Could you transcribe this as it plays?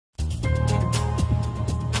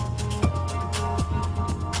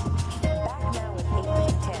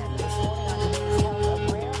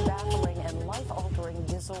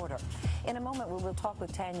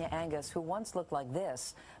with Tanya Angus, who once looked like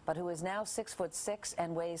this, but who is now 6'6"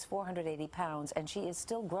 and weighs 480 pounds, and she is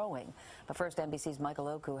still growing. But first, NBC's Michael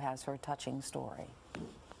Oku has her touching story.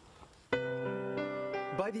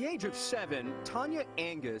 By the age of 7, Tanya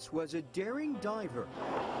Angus was a daring diver.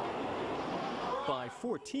 By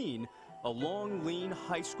 14, a long, lean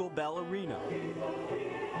high school ballerina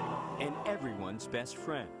and everyone's best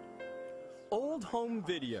friend. Old home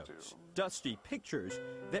videos, dusty pictures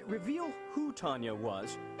that reveal who Tanya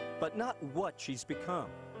was, but not what she's become.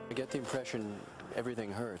 I get the impression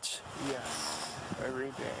everything hurts. Yes, every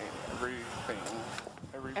day, everything,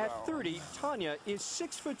 every At bowel. 30, Tanya is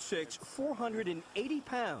 6'6", 480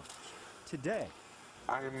 pounds. Today,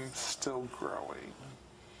 I'm still growing.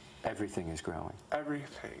 Everything is growing.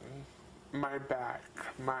 Everything. My back,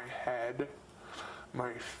 my head,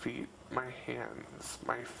 my feet, my hands,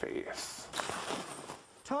 my face.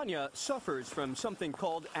 Tanya suffers from something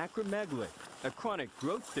called acromegaly, a chronic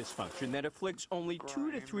growth dysfunction that afflicts only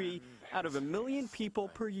 2 to 3 out of 1 million people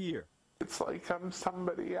per year. It's like I'm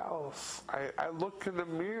somebody else. I look in the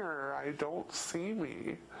mirror, I don't see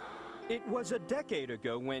me. It was a decade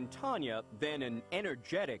ago when Tanya, then an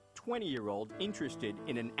energetic 20-year-old interested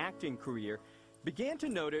in an acting career, began to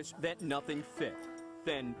notice that nothing fit.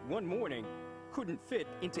 Then, one morning, couldn't fit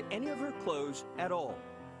into any of her clothes at all.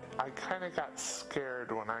 I kind of got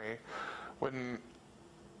scared when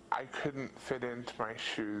I couldn't fit into my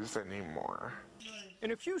shoes anymore.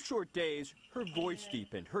 In a few short days, her voice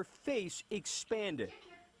deepened, her face expanded.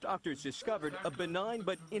 Doctors discovered a benign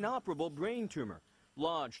but inoperable brain tumor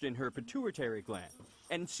lodged in her pituitary gland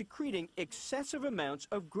and secreting excessive amounts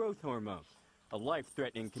of growth hormone, a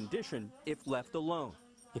life-threatening condition if left alone.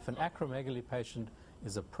 If an acromegaly patient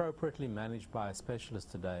is appropriately managed by a specialist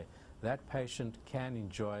today, that patient can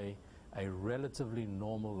enjoy a relatively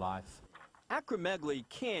normal life. Acromegaly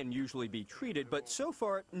can usually be treated, but so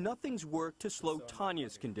far, nothing's worked to slow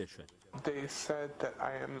Tanya's condition. They said that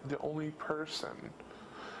I am the only person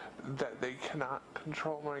that they cannot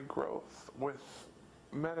control my growth with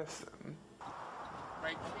medicine. My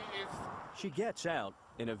keys. She gets out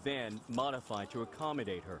in a van modified to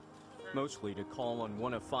accommodate her, mostly to call on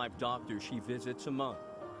one of 5 doctors she visits a month.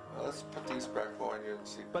 Let's put these back on you and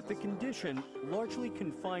see. But the condition largely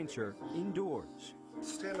confines her indoors.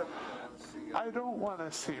 Stand up and see. I don't want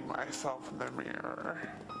to see myself in the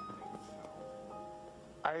mirror.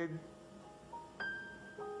 I'm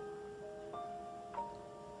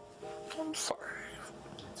sorry.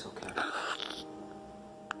 It's okay.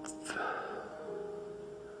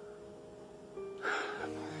 I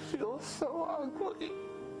feel so ugly.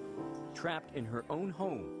 Trapped in her own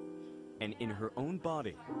home and in her own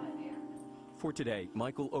body. For today,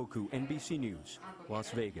 Michael Oku, NBC News,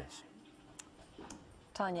 Las Vegas.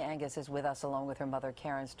 Tanya Angus is with us along with her mother,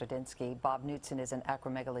 Karen Stradinsky. Bob Knutson is an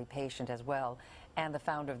acromegaly patient as well, and the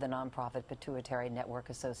founder of the nonprofit Pituitary Network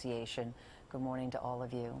Association. Good morning to all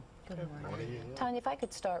of you. Good morning. Tanya, if I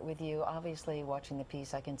could start with you. Obviously, watching the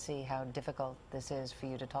piece, I can see how difficult this is for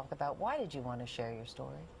you to talk about. Why did you want to share your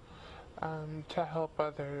story? To help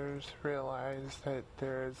others realize that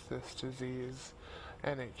there is this disease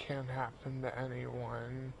and it can happen to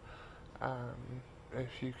anyone.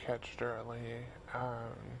 If you catch it early,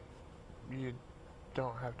 you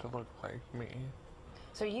don't have to look like me.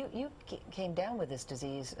 So you came down with this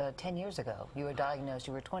disease 10 years ago. You were diagnosed,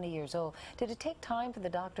 you were 20 years old. Did it take time for the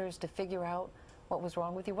doctors to figure out what was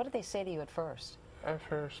wrong with you? What did they say to you at first? At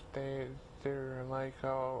first, they were like,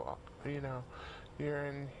 oh, you know, you're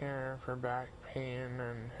in here for back pain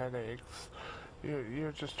and headaches.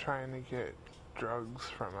 You're just trying to get drugs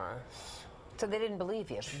from us. So they didn't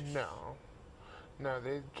believe you? No,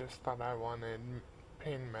 they just thought I wanted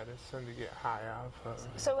pain medicine to get high off of.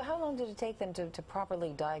 So how long did it take them to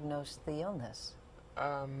properly diagnose the illness?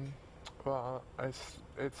 Well, I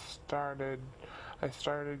started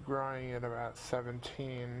growing at about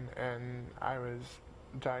 17, and I was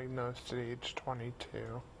diagnosed at age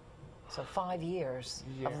 22. So 5 years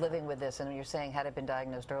of living with this, and you're saying had it been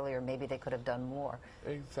diagnosed earlier, maybe they could have done more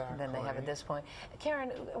than they have at this point.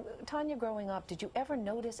 Karen, Tanya growing up, did you ever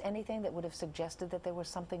notice anything that would have suggested that there was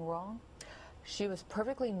something wrong? She was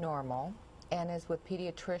perfectly normal, and as with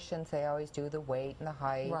pediatricians, they always do the weight and the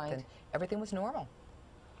height, and everything was normal.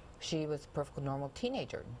 She was a perfectly normal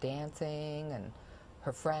teenager, dancing and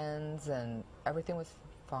her friends, and everything was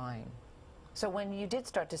fine. So when you did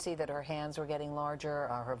start to see that her hands were getting larger,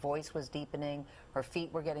 her voice was deepening, her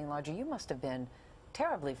feet were getting larger, you must have been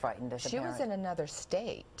terribly frightened as a parent. She was in another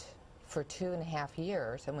state for 2.5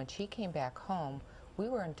 years, and when she came back home, we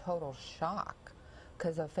were in total shock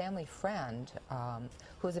because a family friend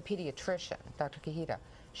who was a pediatrician, Dr. Kahita,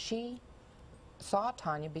 she saw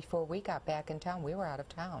Tanya before we got back in town. We were out of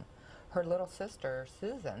town. Her little sister,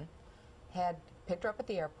 Susan, had picked her up at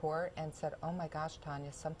the airport and said, "Oh my gosh,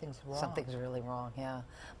 Tanya, something's wrong." Something's really wrong, yeah.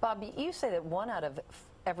 Bob, you say that 1 out of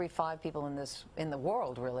every 5 people in the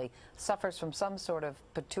world really suffers from some sort of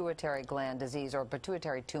pituitary gland disease or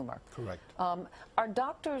pituitary tumor. Correct. Are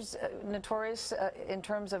doctors notorious in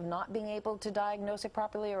terms of not being able to diagnose it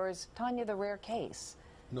properly, or is Tanya the rare case?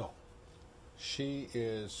 No. She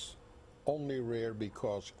is only rare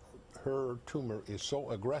because her tumor is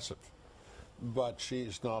so aggressive, but she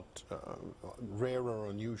is not rare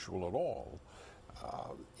or unusual at all.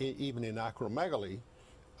 Even in acromegaly,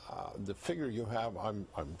 the figure you have, I'm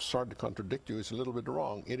sorry to contradict you, is a little bit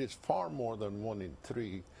wrong. It is far more than 1 in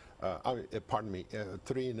 3,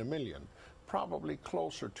 3 in a million. Probably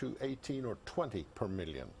closer to 18 or 20 per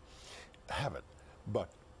million have it. But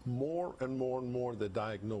more and more and more they're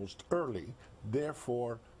diagnosed early,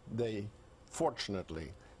 therefore they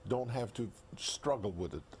fortunately don't have to struggle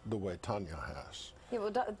with it the way Tanya has. Yeah,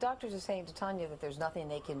 well, doctors are saying to Tanya that there's nothing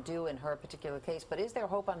they can do in her particular case, but is there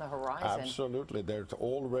hope on the horizon? Absolutely.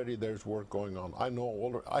 There's work going on.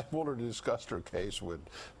 I've already discussed her case with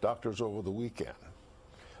doctors over the weekend.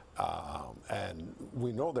 And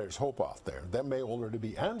we know there's hope out there. There may already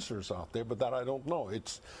be answers out there, but that I don't know.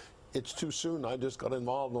 It's too soon. I just got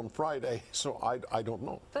involved on Friday, so I don't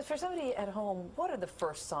know. But for somebody at home, what are the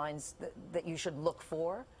first signs that you should look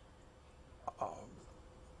for?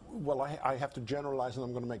 Well, I have to generalize, and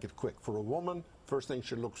I'm going to make it quick. For a woman, first thing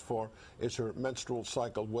she looks for is her menstrual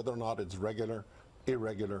cycle, whether or not it's regular,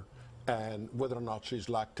 irregular, and whether or not she's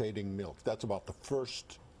lactating milk. That's about the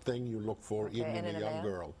first thing you look for, okay, even in a young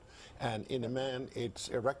girl. And in a man, it's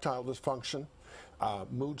erectile dysfunction,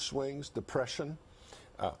 mood swings, depression,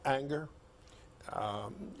 anger.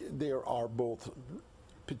 There are both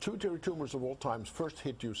pituitary tumors of all times first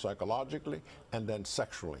hit you psychologically and then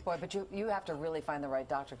sexually. Boy, but you have to really find the right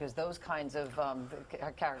doctor, because those kinds of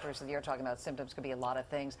characteristics that you're talking about, symptoms, could be a lot of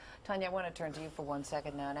things. Tanya, I want to turn to you for 1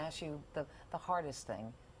 second now and ask you the hardest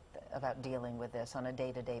thing about dealing with this on a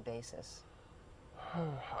day-to-day basis.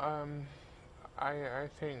 I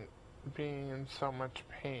think being in so much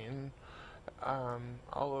pain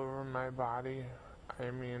all over my body. I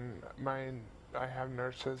mean, I have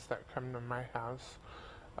nurses that come to my house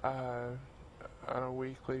on a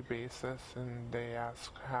weekly basis, and they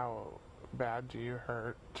ask, "How bad do you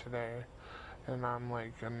hurt today?" And I'm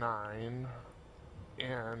like a 9,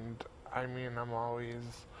 and I mean,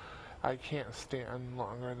 I can't stand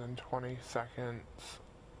longer than 20 seconds,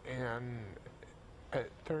 and at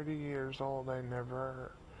 30 years old, I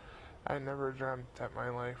never dreamt that my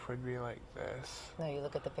life would be like this. No, you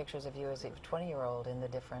look at the pictures of you as a 20-year-old, and the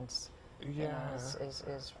difference, yeah,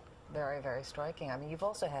 is very, very striking. I mean, you've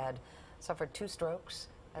also suffered 2 strokes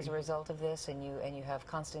as a result of this, and you have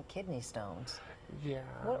constant kidney stones. Yeah.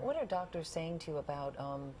 What are doctors saying to you about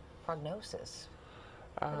prognosis?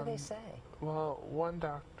 What do they say? Well, one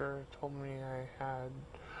doctor told me I had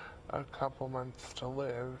a couple months to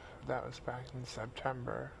live. That was back in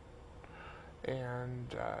September.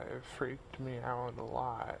 And it freaked me out a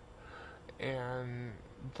lot. And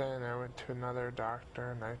then I went to another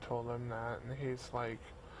doctor and I told him that, and he's like,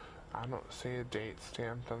 "I don't see a date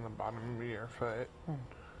stamped on the bottom of your foot."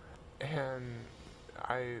 And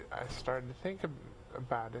I started to think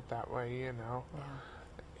about it that way, you know.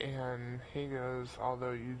 Yeah. And he goes,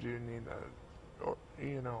 "Although you do need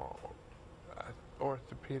an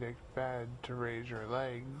orthopedic bed to raise your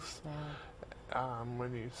legs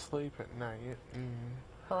when you sleep at night."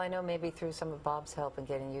 Well, I know maybe through some of Bob's help in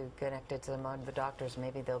getting you connected to some of the doctors,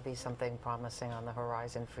 maybe there'll be something promising on the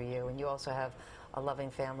horizon for you. And you also have a loving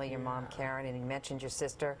family, your mom, Karen, and you mentioned your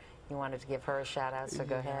sister. You wanted to give her a shout out, so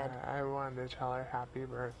go ahead. I wanted to tell her happy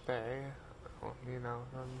birthday. You know,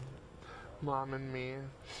 Mom and me.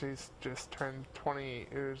 She's just turned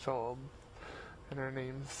 28 years old, and her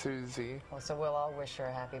name's Susie. Well, so we'll all wish her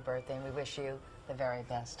a happy birthday, and we wish you the very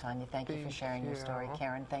best, Tanya. Thank you for sharing your story.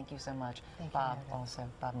 Karen, thank you so much. Bob, also.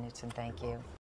 Bob Knutson, thank you.